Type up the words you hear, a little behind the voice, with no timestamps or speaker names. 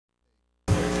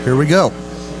Here we go.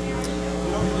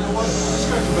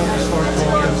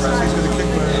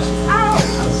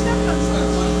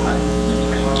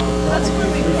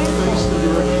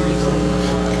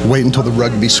 Wait until the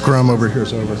rugby scrum over here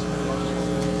is over.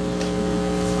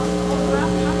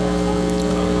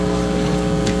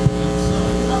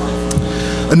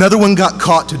 Another one got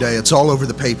caught today. It's all over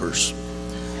the papers.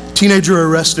 Teenager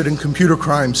arrested in computer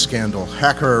crime scandal.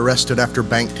 Hacker arrested after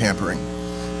bank tampering.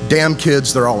 Damn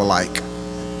kids, they're all alike.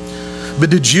 But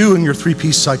did you in your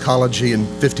three-piece psychology and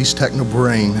 50s techno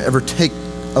brain ever take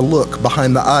a look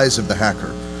behind the eyes of the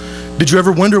hacker? Did you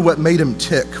ever wonder what made him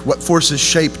tick? What forces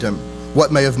shaped him?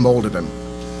 What may have molded him?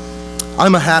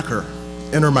 I'm a hacker.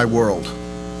 Enter my world.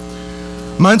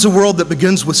 Mine's a world that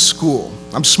begins with school.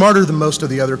 I'm smarter than most of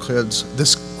the other kids.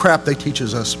 This crap they teach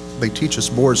us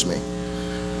bores me.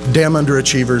 Damn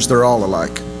underachievers, they're all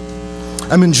alike.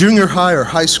 I'm in junior high or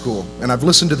high school, and I've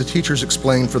listened to the teachers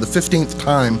explain for the 15th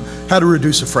time how to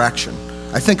reduce a fraction.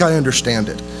 I think I understand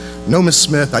it. No, Miss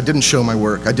Smith, I didn't show my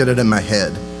work. I did it in my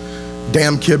head.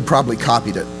 Damn kid probably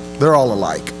copied it. They're all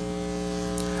alike.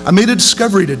 I made a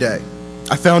discovery today.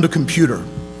 I found a computer.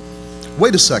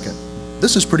 Wait a second,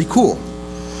 this is pretty cool.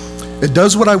 It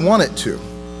does what I want it to.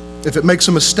 If it makes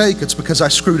a mistake, it's because I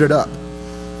screwed it up.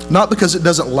 Not because it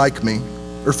doesn't like me,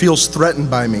 or feels threatened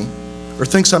by me, or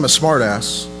thinks I'm a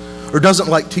smartass, or doesn't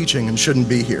like teaching and shouldn't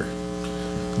be here.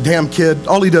 Damn kid,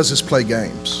 all he does is play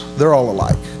games. They're all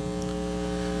alike.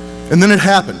 And then it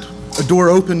happened. A door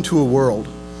opened to a world,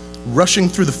 rushing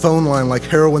through the phone line like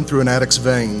heroin through an addict's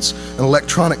veins, and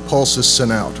electronic pulses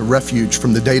sent out. A refuge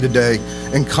from the day-to-day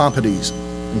incompetencies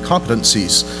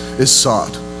is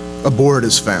sought. A board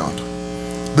is found.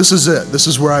 This is it. This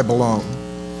is where I belong.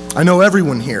 I know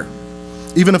everyone here.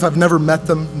 Even if I've never met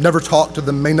them, never talked to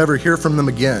them, may never hear from them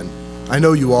again, I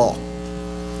know you all.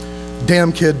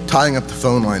 Damn kid tying up the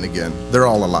phone line again. They're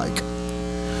all alike.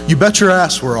 You bet your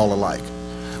ass we're all alike.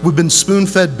 We've been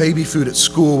spoon-fed baby food at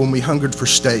school when we hungered for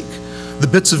steak. The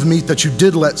bits of meat that you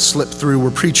did let slip through were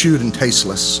pre-chewed and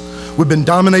tasteless. We've been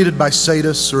dominated by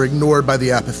sadists or ignored by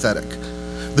the apathetic.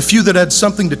 The few that had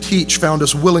something to teach found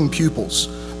us willing pupils,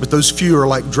 but those few are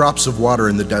like drops of water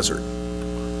in the desert.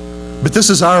 But this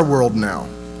is our world now,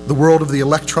 the world of the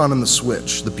electron and the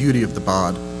switch, the beauty of the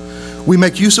bod. We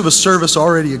make use of a service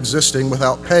already existing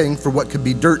without paying for what could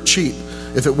be dirt cheap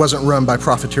if it wasn't run by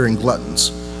profiteering gluttons,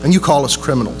 and you call us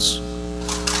criminals.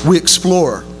 We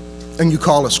explore, and you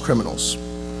call us criminals.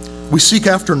 We seek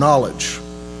after knowledge,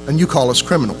 and you call us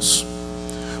criminals.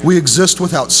 We exist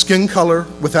without skin color,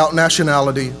 without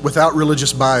nationality, without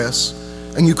religious bias,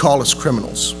 and you call us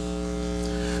criminals.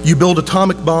 You build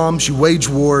atomic bombs, you wage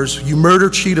wars, you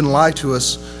murder, cheat, and lie to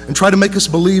us, and try to make us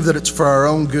believe that it's for our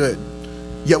own good.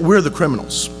 Yet we're the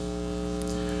criminals.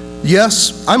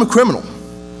 Yes, I'm a criminal.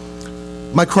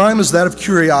 My crime is that of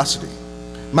curiosity.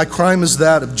 My crime is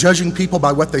that of judging people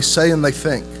by what they say and they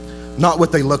think, not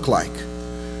what they look like.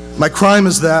 My crime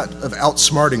is that of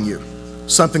outsmarting you,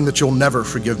 something that you'll never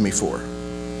forgive me for.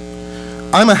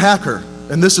 I'm a hacker,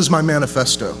 and this is my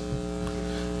manifesto.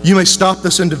 You may stop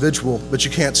this individual, but you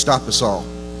can't stop us all.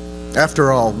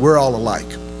 After all, we're all alike.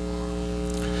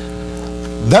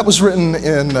 That was written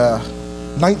in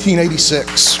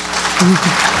 1986.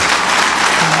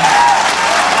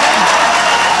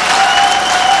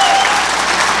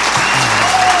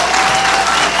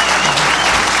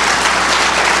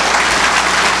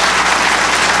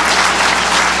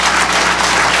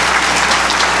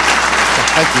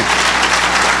 Thank you.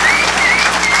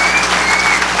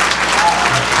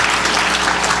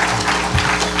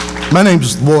 My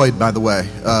name's Lloyd, by the way,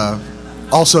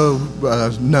 also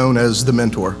known as the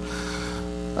Mentor.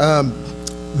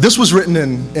 This was written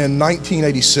in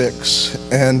 1986,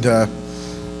 and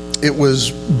it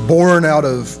was born out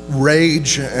of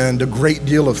rage and a great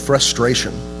deal of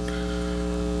frustration.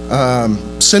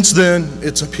 Since then,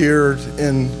 it's appeared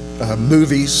in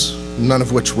movies, none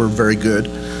of which were very good.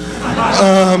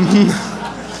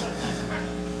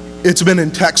 It's been in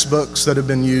textbooks that have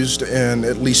been used in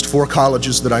at least 4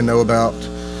 colleges that I know about.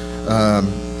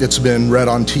 It's been read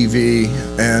on TV,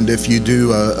 and if you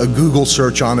do a Google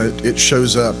search on it, it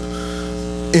shows up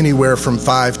anywhere from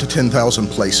 5 to 10,000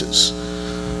 places.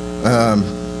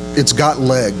 It's got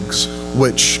legs,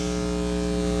 which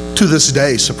to this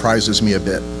day surprises me a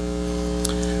bit.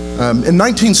 In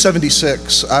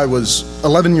 1976, I was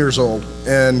 11 years old,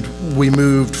 and we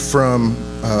moved from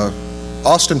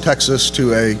Austin, Texas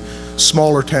to a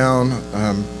smaller town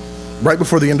right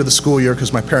before the end of the school year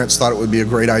because my parents thought it would be a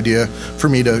great idea for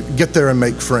me to get there and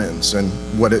make friends, and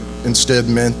what it instead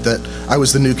meant that I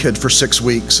was the new kid for 6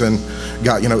 weeks and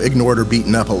got ignored or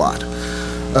beaten up a lot.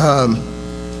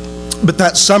 But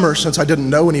that summer, since I didn't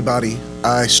know anybody,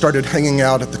 I started hanging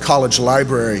out at the college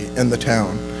library in the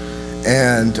town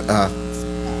and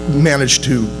managed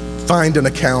to find an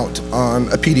account on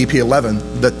a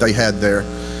PDP-11 that they had there,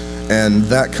 and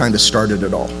that kind of started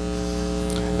it all.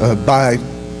 By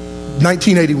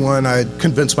 1981, I had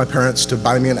convinced my parents to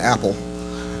buy me an Apple,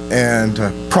 and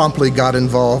promptly got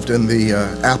involved in the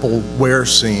Appleware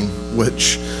scene,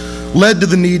 which led to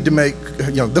the need to make,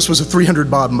 this was a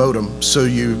 300 baud modem, so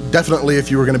you definitely,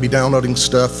 if you were going to be downloading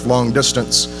stuff long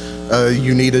distance,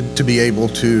 you needed to be able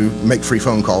to make free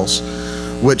phone calls,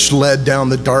 which led down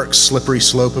the dark, slippery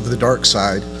slope of the dark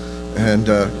side. And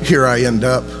here I end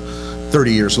up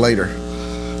 30 years later,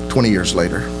 20 years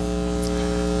later.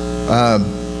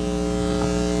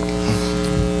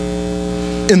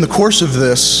 In the course of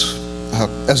this,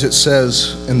 as it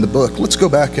says in the book, let's go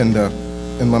back and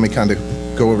let me kind of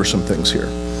go over some things here.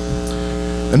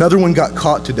 Another one got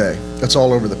caught today. That's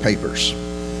all over the papers.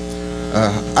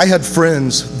 I had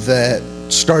friends that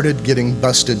started getting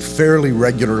busted fairly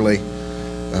regularly,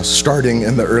 starting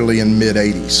in the early and mid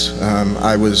 80s.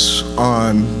 I was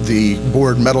on the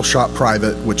board Metal Shop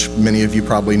Private, which many of you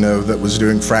probably know, that was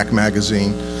doing Frack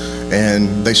Magazine,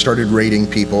 and they started raiding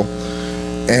people.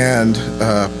 And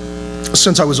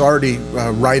since I was already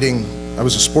writing, I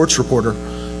was a sports reporter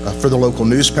for the local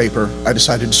newspaper, I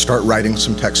decided to start writing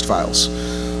some text files.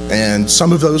 And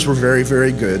some of those were very,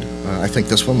 very good. I think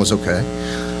this one was okay.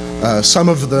 Some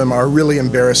of them are really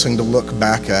embarrassing to look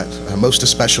back at, most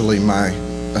especially my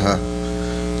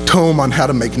tome on how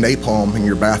to make napalm in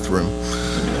your bathroom.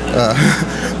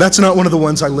 That's not one of the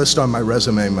ones I list on my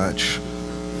resume much.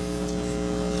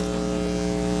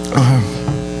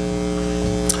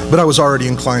 But I was already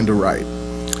inclined to write.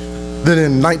 Then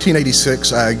in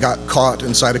 1986, I got caught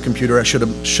inside a computer I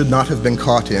should not have been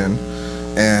caught in.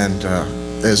 And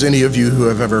as any of you who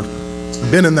have ever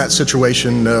been in that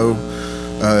situation know,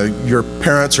 your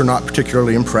parents are not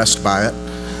particularly impressed by it.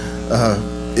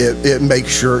 It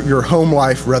makes your home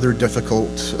life rather difficult.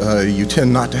 You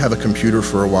tend not to have a computer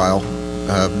for a while.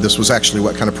 This was actually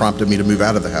what kind of prompted me to move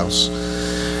out of the house.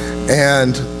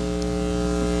 And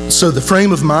so the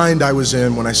frame of mind I was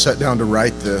in when I sat down to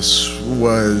write this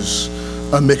was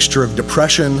a mixture of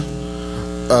depression,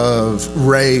 of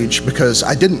rage, because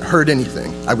I didn't hurt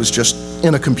anything. I was just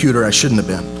in a computer I shouldn't have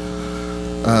been.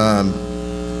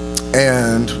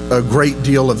 And a great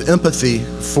deal of empathy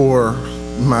for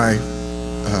my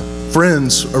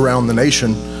friends around the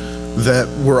nation that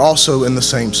were also in the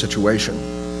same situation.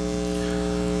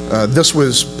 This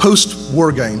was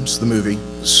post-War Games, the movie,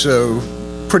 so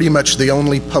pretty much the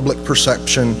only public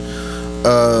perception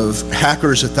of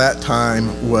hackers at that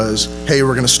time was, hey,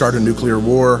 we're going to start a nuclear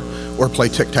war or play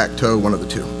tic-tac-toe, one of the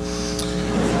two.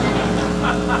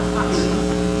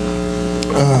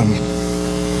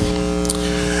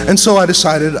 And so I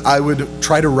decided I would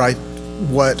try to write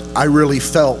what I really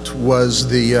felt was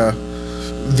the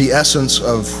essence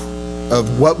of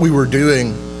what we were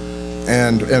doing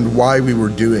and why we were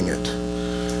doing it.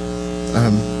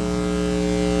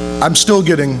 I'm still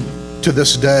getting, to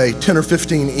this day, 10 or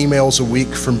 15 emails a week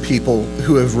from people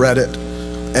who have read it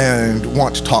and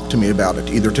want to talk to me about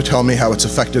it, either to tell me how it's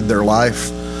affected their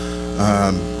life.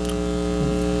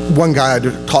 One guy I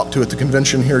talked to at the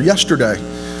convention here yesterday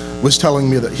was telling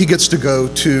me that he gets to go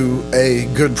to a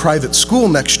good private school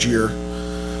next year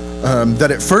that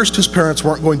at first his parents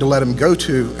weren't going to let him go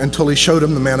to until he showed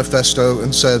him the manifesto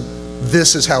and said,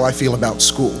 this is how I feel about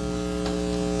school.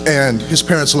 And his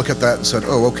parents look at that and said,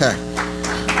 oh, okay.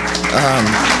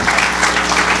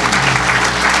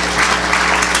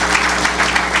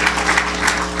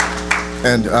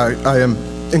 And I am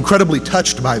incredibly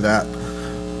touched by that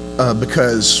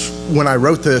because when I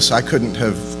wrote this, I couldn't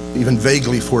have even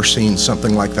vaguely foreseen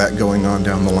something like that going on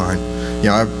down the line. You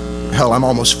know, hell, I'm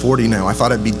almost 40 now. I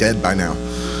thought I'd be dead by now.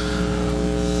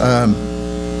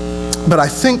 But I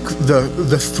think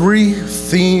the three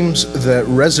themes that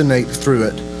resonate through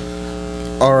it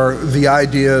are the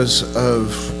ideas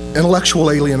of intellectual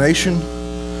alienation,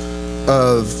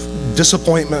 of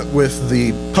disappointment with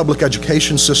the public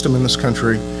education system in this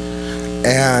country,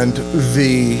 and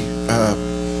the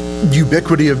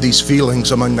ubiquity of these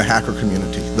feelings among the hacker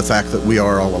community, the fact that we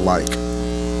are all alike.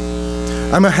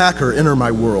 I'm a hacker, enter my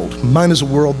world. Mine is a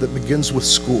world that begins with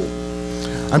school.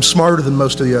 I'm smarter than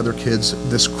most of the other kids.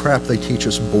 This crap they teach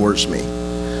us bores me.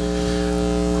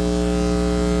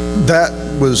 That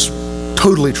was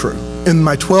totally true. In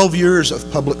my 12 years of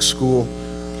public school,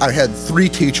 I had 3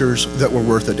 teachers that were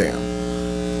worth a damn.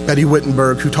 Betty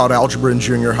Wittenberg, who taught algebra in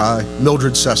junior high,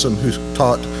 Mildred Sessom, who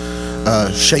taught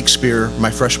Shakespeare my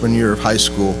freshman year of high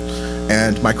school,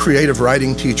 and my creative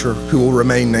writing teacher, who will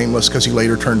remain nameless because he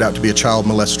later turned out to be a child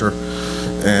molester,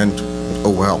 and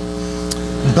oh well.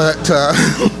 But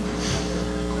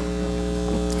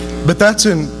that's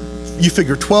in, you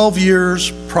figure 12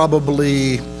 years,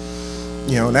 probably,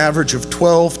 an average of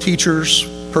 12 teachers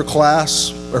per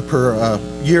class or per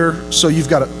year. So you've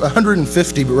got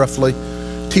 150 roughly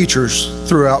teachers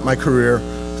throughout my career,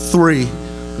 3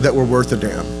 that were worth a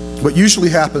damn. What usually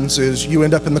happens is you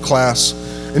end up in the class,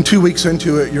 and 2 weeks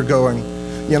into it, you're going,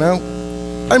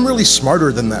 I'm really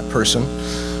smarter than that person,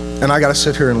 and I got to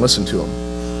sit here and listen to them.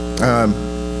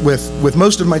 With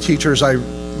most of my teachers, I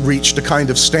reached a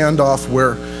kind of standoff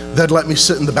where they'd let me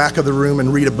sit in the back of the room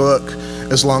and read a book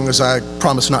as long as I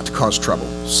promised not to cause trouble.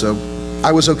 So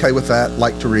I was okay with that,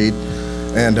 liked to read,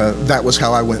 and that was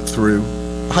how I went through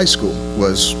high school,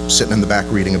 was sitting in the back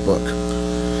reading a book.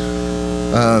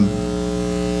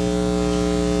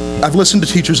 I've listened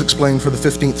to teachers explain for the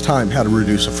 15th time how to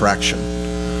reduce a fraction.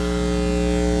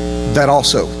 That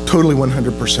also, totally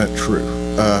 100% true.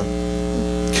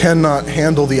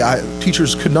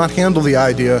 Teachers could not handle the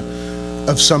idea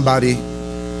of somebody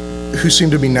who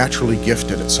seemed to be naturally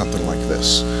gifted at something like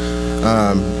this.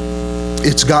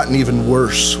 It's gotten even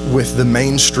worse with the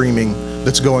mainstreaming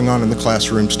that's going on in the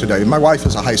classrooms today. My wife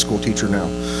is a high school teacher now,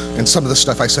 and some of the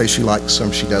stuff I say she likes,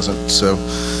 some she doesn't, so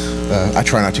I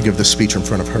try not to give this speech in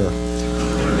front of her.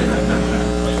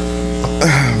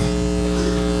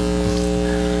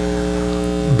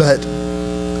 But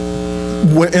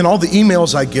in all the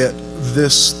emails I get,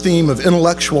 this theme of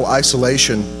intellectual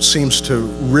isolation seems to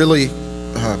really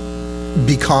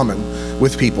be common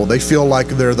with people. They feel like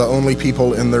they're the only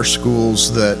people in their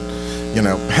schools that,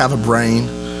 have a brain.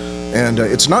 And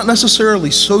it's not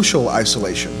necessarily social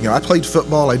isolation. I played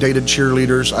football, I dated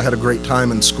cheerleaders, I had a great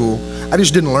time in school. I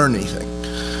just didn't learn anything,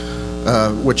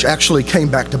 which actually came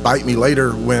back to bite me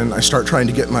later when I start trying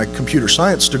to get my computer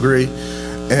science degree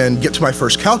and get to my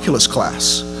first calculus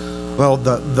class. Well,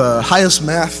 the highest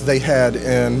math they had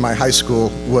in my high school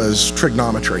was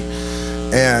trigonometry.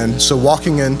 And so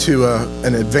walking into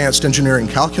an advanced engineering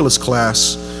calculus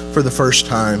class for the first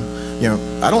time,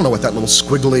 I don't know what that little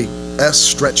squiggly S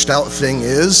stretched out thing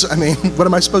is. I mean, what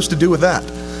am I supposed to do with that?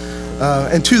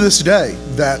 And to this day,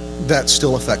 that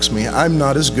still affects me. I'm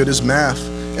not as good as math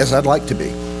as I'd like to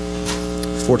be.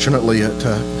 Fortunately, it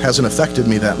hasn't affected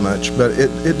me that much, but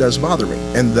it does bother me.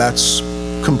 And that's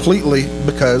completely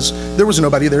because there was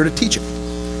nobody there to teach it.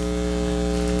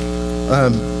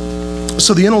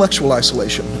 So the intellectual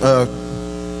isolation,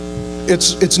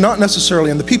 it's not necessarily,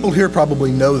 and the people here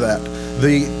probably know that,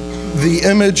 the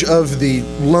image of the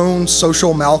lone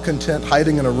social malcontent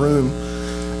hiding in a room,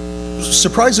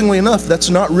 surprisingly enough, that's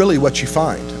not really what you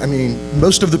find. I mean,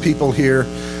 most of the people here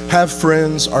have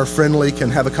friends, are friendly, can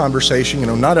have a conversation,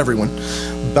 not everyone,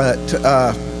 but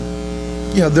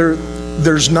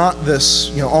there's not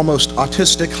this, almost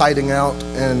autistic hiding out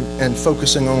and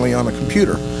focusing only on a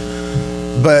computer.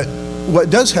 But what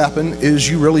does happen is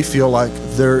you really feel like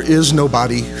there is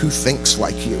nobody who thinks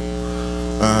like you.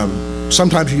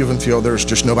 Sometimes you even feel there's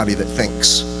just nobody that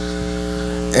thinks.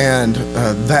 And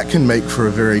that can make for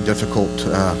a very difficult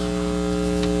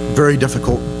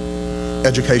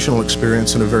educational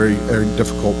experience and a very, very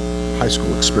difficult high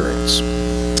school experience.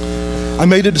 I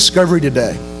made a discovery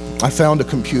today. I found a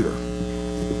computer.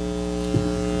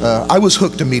 I was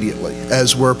hooked immediately,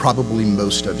 as were probably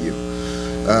most of you.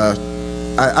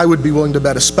 I would be willing to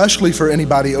bet, especially for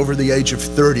anybody over the age of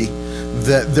 30,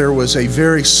 that there was a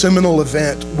very seminal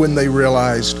event when they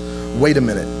realized, wait a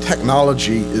minute,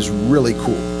 technology is really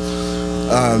cool.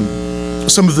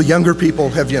 Some of the younger people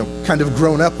have, kind of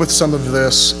grown up with some of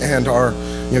this and are,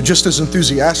 just as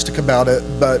enthusiastic about it,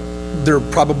 but there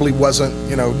probably wasn't,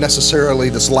 necessarily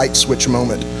this light switch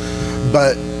moment.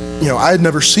 But, I had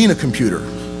never seen a computer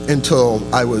until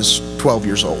I was 12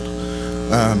 years old.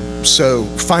 So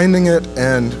finding it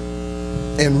and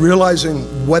realizing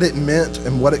what it meant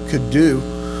and what it could do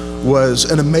was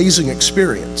an amazing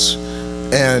experience.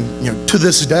 And to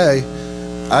this day,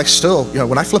 I still,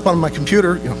 when I flip on my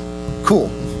computer, cool,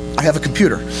 I have a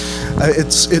computer.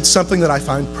 It's something that I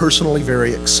find personally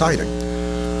very exciting.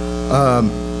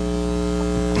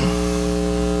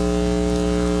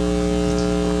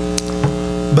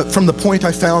 But from the point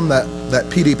I found that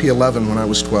PDP-11 when I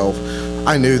was 12,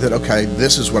 I knew that, okay,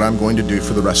 this is what I'm going to do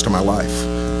for the rest of my life.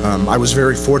 I was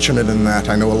very fortunate in that.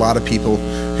 I know a lot of people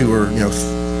who are,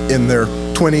 in their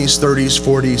 20s, 30s,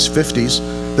 40s, 50s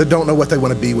that don't know what they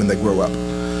want to be when they grow up.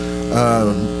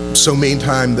 So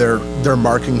meantime, they're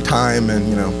marking time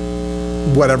and,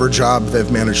 whatever job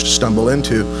they've managed to stumble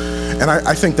into. And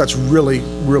I think that's really,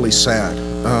 really sad.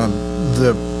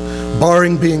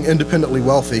 Barring being independently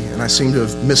wealthy, and I seem to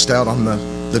have missed out on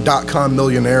the dot-com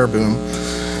millionaire boom,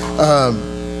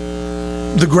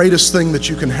 the greatest thing that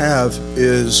you can have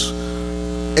is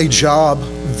a job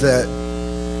that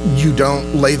you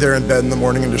don't lay there in bed in the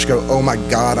morning and just go, oh my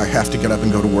God, I have to get up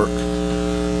and go to work.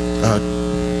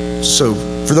 So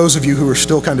for those of you who are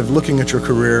still kind of looking at your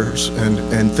careers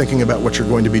and thinking about what you're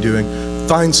going to be doing,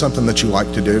 find something that you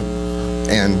like to do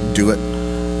and do it.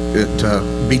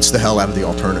 It beats the hell out of the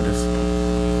alternative.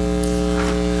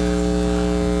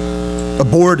 A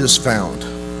board is found.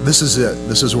 This is it.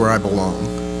 This is where I belong.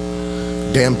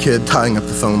 Damn kid tying up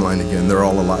the phone line again. They're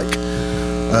all alike.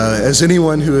 As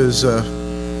anyone who is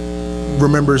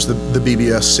remembers the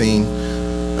BBS scene,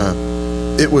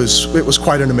 it was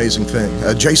quite an amazing thing.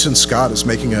 Jason Scott is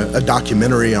making a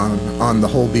documentary on the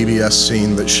whole BBS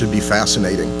scene that should be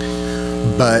fascinating.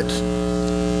 But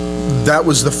that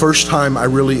was the first time I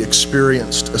really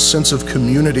experienced a sense of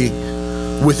community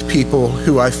with people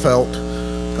who I felt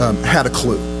had a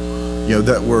clue,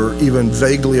 that were even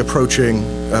vaguely approaching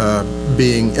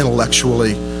being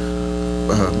intellectually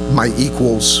my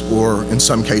equals, or in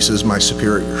some cases my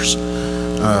superiors.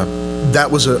 That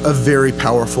was a very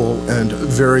powerful and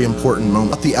very important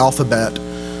moment. The alphabet,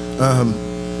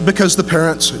 because the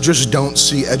parents just don't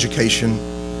see education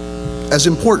as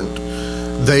important.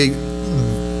 They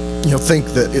think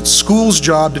that it's school's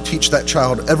job to teach that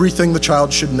child everything the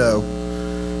child should know,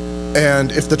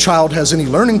 and if the child has any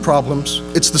learning problems,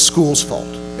 it's the school's fault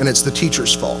and it's the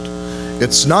teacher's fault.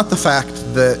 It's not the fact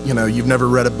that you've never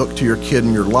read a book to your kid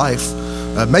in your life,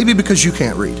 maybe because you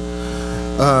can't read,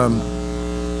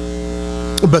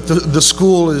 but the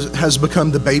school has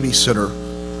become the babysitter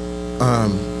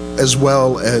as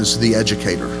well as the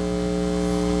educator.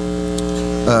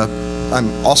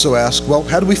 I'm also asked, well,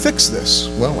 how do we fix this?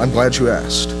 Well, I'm glad you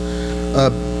asked.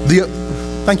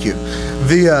 Thank you.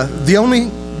 The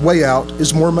only way out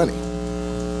is more money.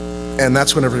 And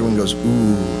that's when everyone goes,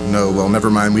 ooh, no, well, never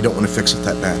mind, we don't want to fix it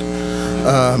that bad.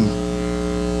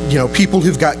 People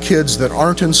who've got kids that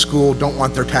aren't in school don't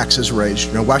want their taxes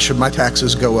raised. Why should my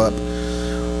taxes go up?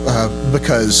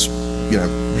 Because,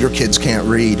 your kids can't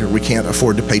read, or we can't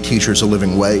afford to pay teachers a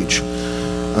living wage.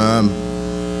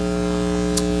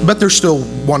 But they're still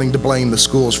wanting to blame the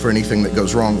schools for anything that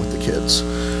goes wrong with the kids.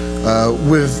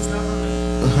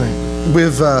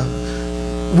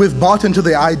 We've bought into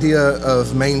the idea of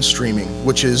mainstreaming,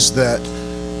 which is that,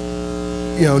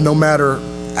 no matter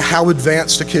how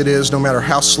advanced a kid is, no matter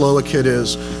how slow a kid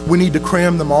is, we need to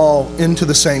cram them all into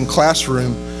the same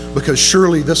classroom because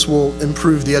surely this will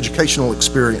improve the educational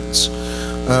experience.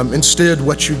 Instead,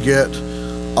 what you get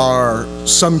are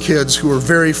some kids who are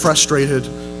very frustrated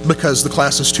because the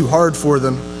class is too hard for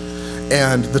them,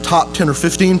 and the top 10 or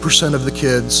 15% of the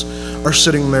kids are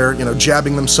sitting there,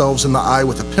 jabbing themselves in the eye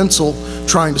with a pencil,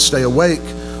 trying to stay awake,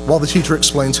 while the teacher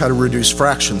explains how to reduce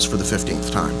fractions for the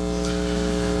 15th time.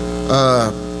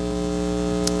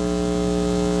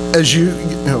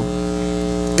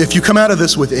 If you come out of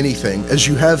this with anything, as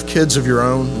you have kids of your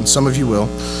own, and some of you will,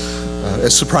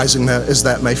 as surprising as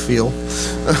that may feel,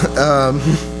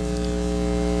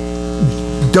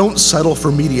 don't settle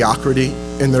for mediocrity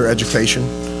in their education.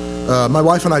 My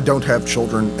wife and I don't have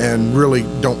children and really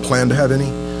don't plan to have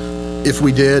any. If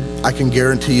we did, I can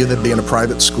guarantee you they'd be in a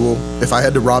private school. If I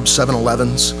had to rob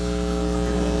 7-Elevens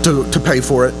to pay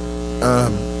for it.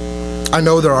 I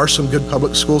know there are some good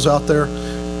public schools out there.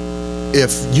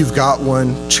 If you've got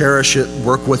one, cherish it,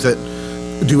 work with it,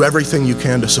 do everything you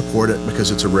can to support it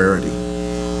because it's a rarity.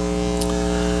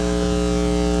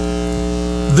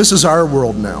 This is our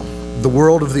world now. The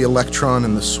world of the electron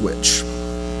and the switch.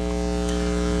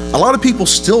 A lot of people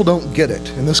still don't get it,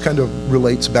 and this kind of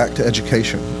relates back to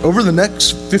education. Over the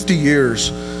next 50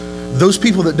 years, those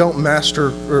people that don't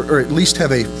master or at least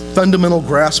have a fundamental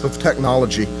grasp of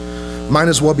technology might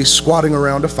as well be squatting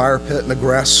around a fire pit in a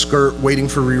grass skirt waiting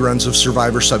for reruns of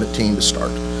Survivor 17 to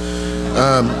start.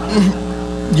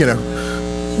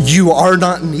 You are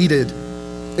not needed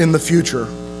in the future,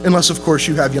 unless of course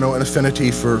you have, an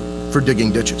affinity for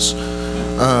digging ditches.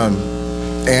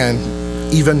 And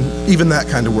even that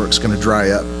kind of work's going to dry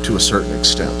up to a certain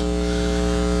extent.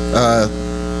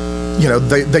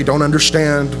 They don't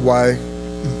understand why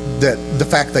the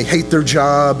fact they hate their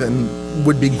job and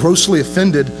would be grossly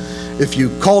offended if you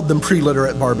called them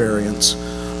pre-literate barbarians.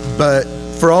 But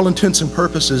for all intents and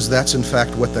purposes, that's in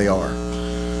fact what they are.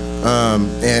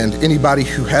 And anybody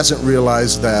who hasn't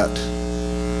realized that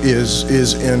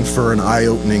is in for an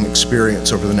eye-opening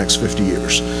experience over the next 50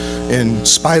 years. In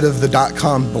spite of the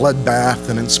dot-com bloodbath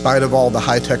and in spite of all the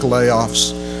high-tech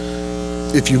layoffs,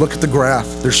 if you look at the graph,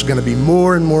 there's going to be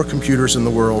more and more computers in the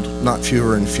world, not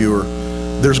fewer and fewer.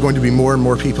 There's going to be more and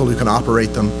more people who can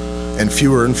operate them, and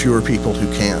fewer people who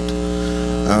can't.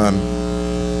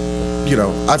 You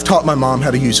know, I've taught my mom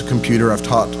how to use a computer. I've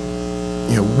taught,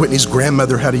 you know, Whitney's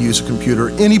grandmother how to use a computer.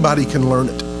 Anybody can learn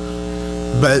it,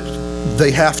 but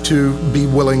they have to be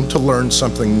willing to learn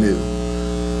something new,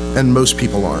 and most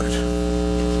people aren't.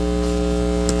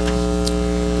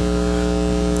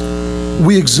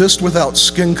 We exist without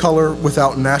skin color,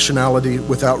 without nationality,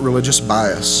 without religious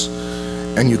bias,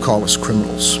 and you call us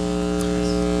criminals.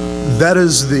 That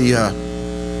is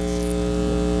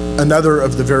another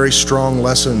of the very strong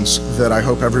lessons that I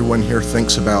hope everyone here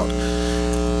thinks about.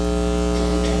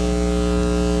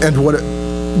 And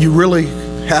you really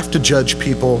have to judge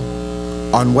people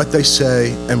on what they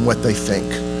say and what they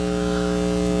think.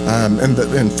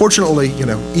 And fortunately, you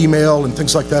know, email and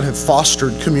things like that have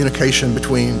fostered communication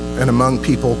between and among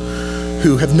people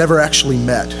who have never actually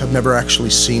met, have never actually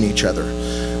seen each other.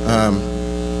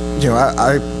 You know,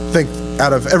 I think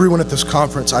out of everyone at this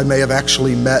conference, I may have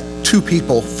actually met 2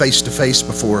 people face to face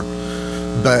before,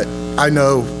 but I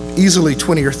know easily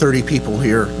 20 or 30 people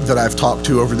here that I've talked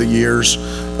to over the years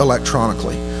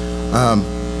electronically.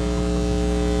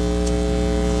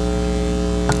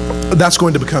 That's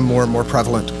going to become more and more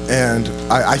prevalent, and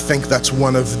I think that's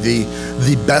one of the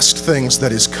best things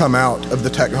that has come out of the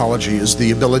technology, is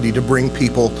the ability to bring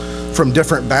people from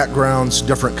different backgrounds,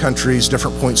 different countries,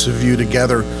 different points of view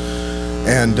together,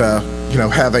 and you know,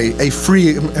 have a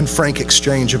free and frank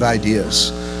exchange of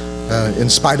ideas, in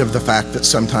spite of the fact that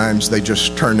sometimes they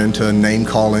just turn into name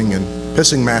calling and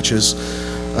pissing matches.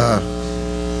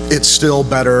 It's still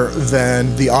better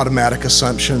than the automatic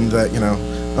assumption that, you know,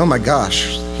 oh my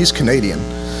gosh, he's Canadian.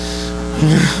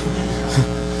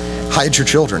 Hide your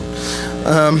children.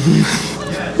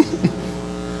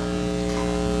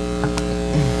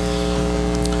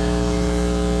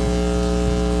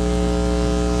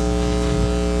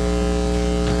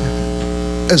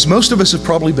 As most of us have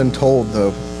probably been told,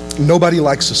 though, nobody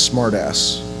likes a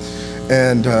smartass,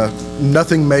 and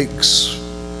nothing makes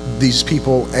these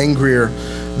people angrier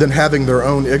than having their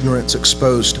own ignorance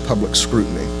exposed to public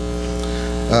scrutiny.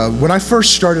 When I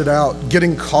first started out,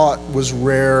 getting caught was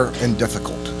rare and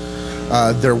difficult.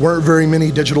 There weren't very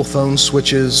many digital phone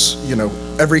switches. You know,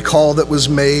 every call that was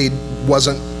made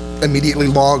wasn't immediately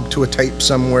logged to a tape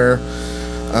somewhere.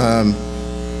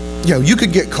 You know, you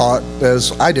could get caught,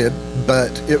 as I did,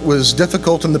 but it was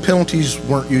difficult and the penalties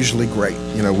weren't usually great.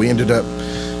 You know, we ended up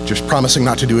just promising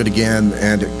not to do it again,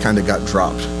 and it kind of got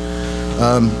dropped.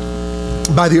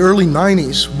 By the early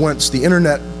 90s, once the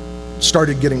internet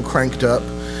started getting cranked up,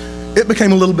 it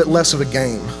became a little bit less of a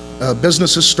game.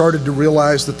 Businesses started to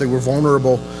realize that they were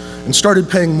vulnerable and started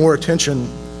paying more attention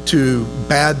to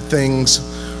bad things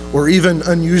or even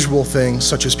unusual things,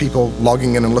 such as people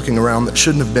logging in and looking around that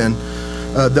shouldn't have been,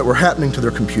 that were happening to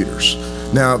their computers.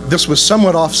 Now, this was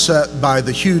somewhat offset by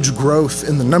the huge growth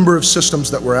in the number of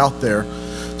systems that were out there,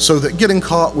 so that getting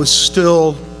caught was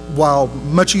still, while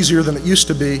much easier than it used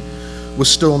to be, was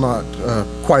still not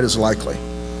quite as likely.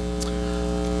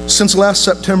 Since last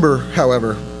September,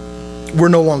 however, we're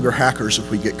no longer hackers if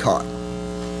we get caught.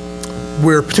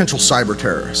 We're potential cyber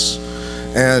terrorists.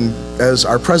 And as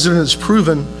our president has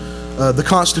proven, the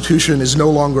Constitution is no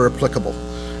longer applicable.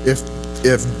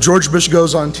 If George Bush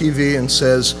goes on TV and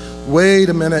says, wait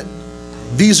a minute,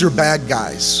 these are bad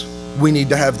guys, we need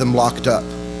to have them locked up,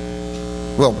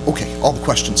 well, okay, all the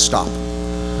questions stop.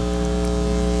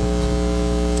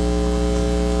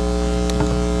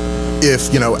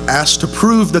 If, you know, asked to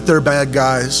prove that they're bad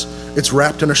guys, it's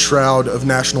wrapped in a shroud of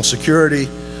national security,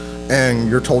 and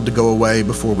you're told to go away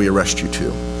before we arrest you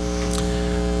too.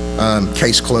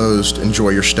 Case closed, enjoy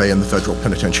your stay in the federal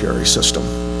penitentiary system.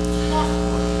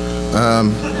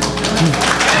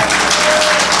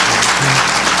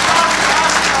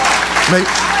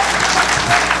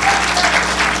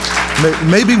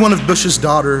 Maybe one of Bush's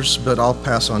daughters, but I'll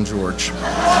pass on George.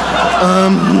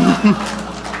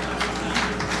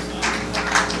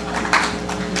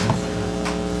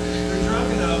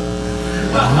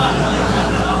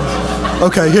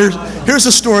 Okay, here's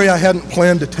a story I hadn't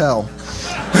planned to tell.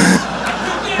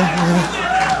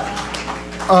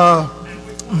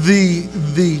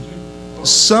 The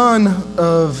son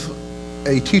of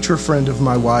a teacher friend of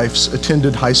my wife's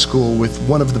attended high school with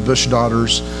one of the Bush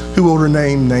daughters, who will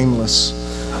remain nameless,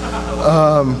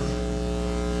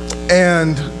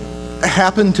 and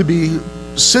happened to be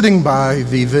sitting by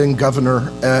the then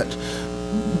governor at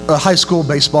a high school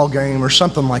baseball game or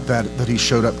something like that that he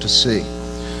showed up to see.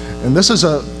 And this is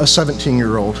a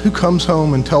 17-year-old who comes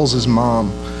home and tells his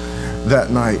mom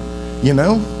that night, you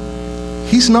know,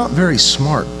 he's not very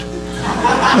smart.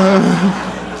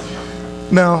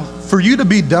 Now, for you to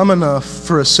be dumb enough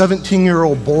for a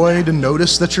 17-year-old boy to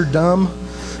notice that you're dumb,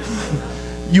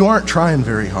 you aren't trying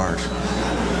very hard.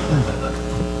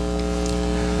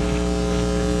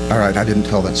 All right, I didn't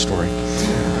tell that story.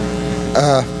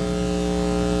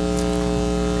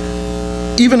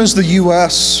 Even as the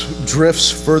U.S.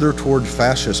 drifts further toward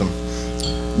fascism,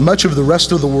 much of the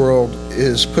rest of the world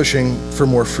is pushing for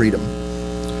more freedom.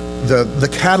 The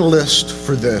catalyst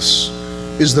for this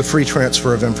is the free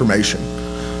transfer of information.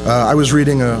 I was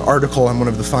reading an article on one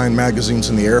of the fine magazines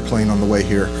in the airplane on the way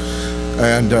here,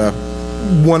 and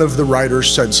one of the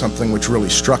writers said something which really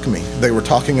struck me. They were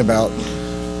talking about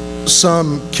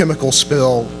some chemical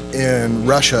spill in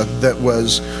Russia that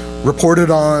was reported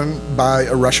on by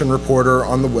a Russian reporter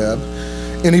on the web.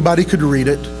 Anybody could read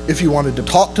it. If you wanted to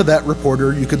talk to that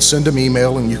reporter, you could send him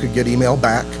email and you could get email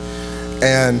back.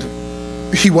 And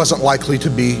he wasn't likely to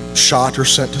be shot or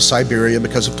sent to Siberia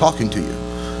because of talking to you.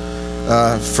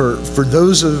 For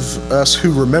those of us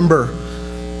who remember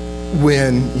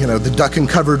when, the duck and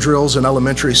cover drills in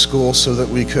elementary school so that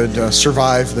we could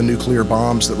survive the nuclear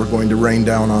bombs that were going to rain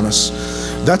down on us,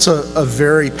 that's a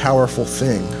very powerful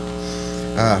thing.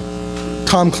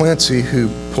 Tom Clancy, who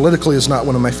politically is not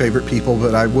one of my favorite people,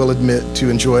 but I will admit to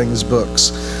enjoying his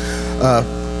books,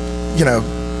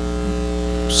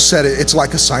 said it's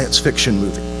like a science fiction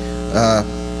movie.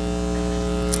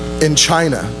 In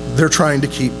China, they're trying to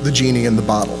keep the genie in the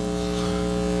bottle.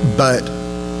 But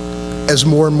as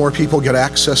more and more people get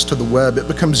access to the web, it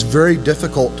becomes very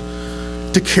difficult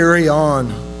to carry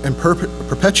on and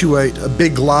perpetuate a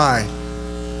big lie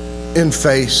in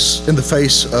the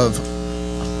face of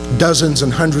dozens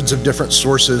and hundreds of different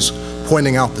sources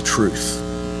pointing out the truth.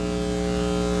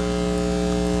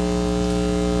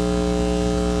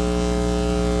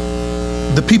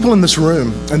 The people in this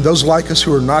room, and those like us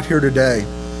who are not here today,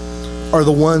 are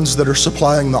the ones that are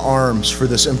supplying the arms for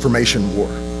this information war.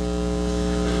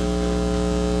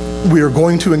 We are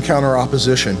going to encounter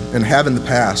opposition, and have in the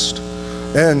past,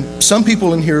 and some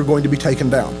people in here are going to be taken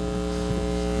down.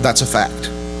 That's a fact.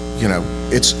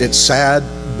 It's sad,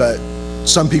 but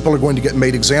some people are going to get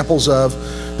made examples of.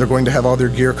 They're going to have all their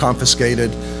gear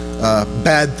confiscated.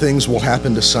 Bad things will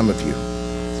happen to some of you.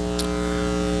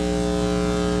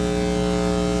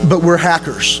 But we're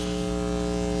hackers,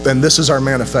 and this is our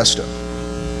manifesto.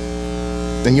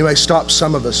 And you may stop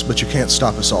some of us, but you can't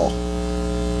stop us all.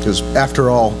 Because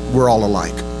after all, we're all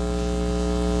alike.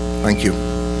 Thank you.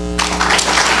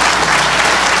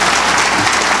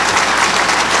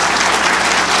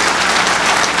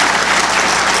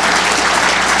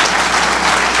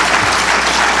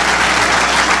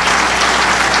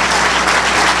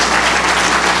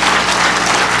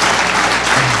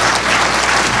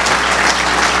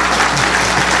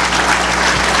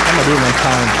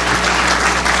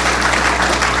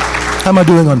 How am I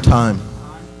doing on time?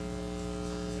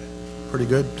 Pretty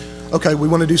good. Okay, we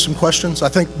want to do some questions. I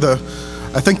think the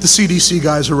CDC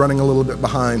guys are running a little bit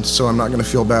behind, so I'm not going to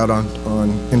feel bad on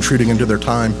intruding into their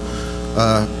time.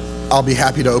 I'll be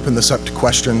happy to open this up to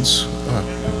questions.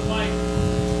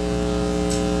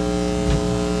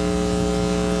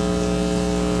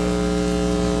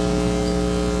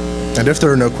 And if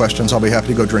there are no questions, I'll be happy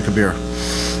to go drink a beer.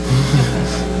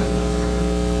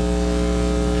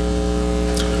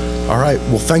 All right,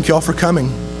 well, thank you all for coming,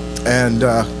 and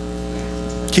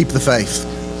keep the faith.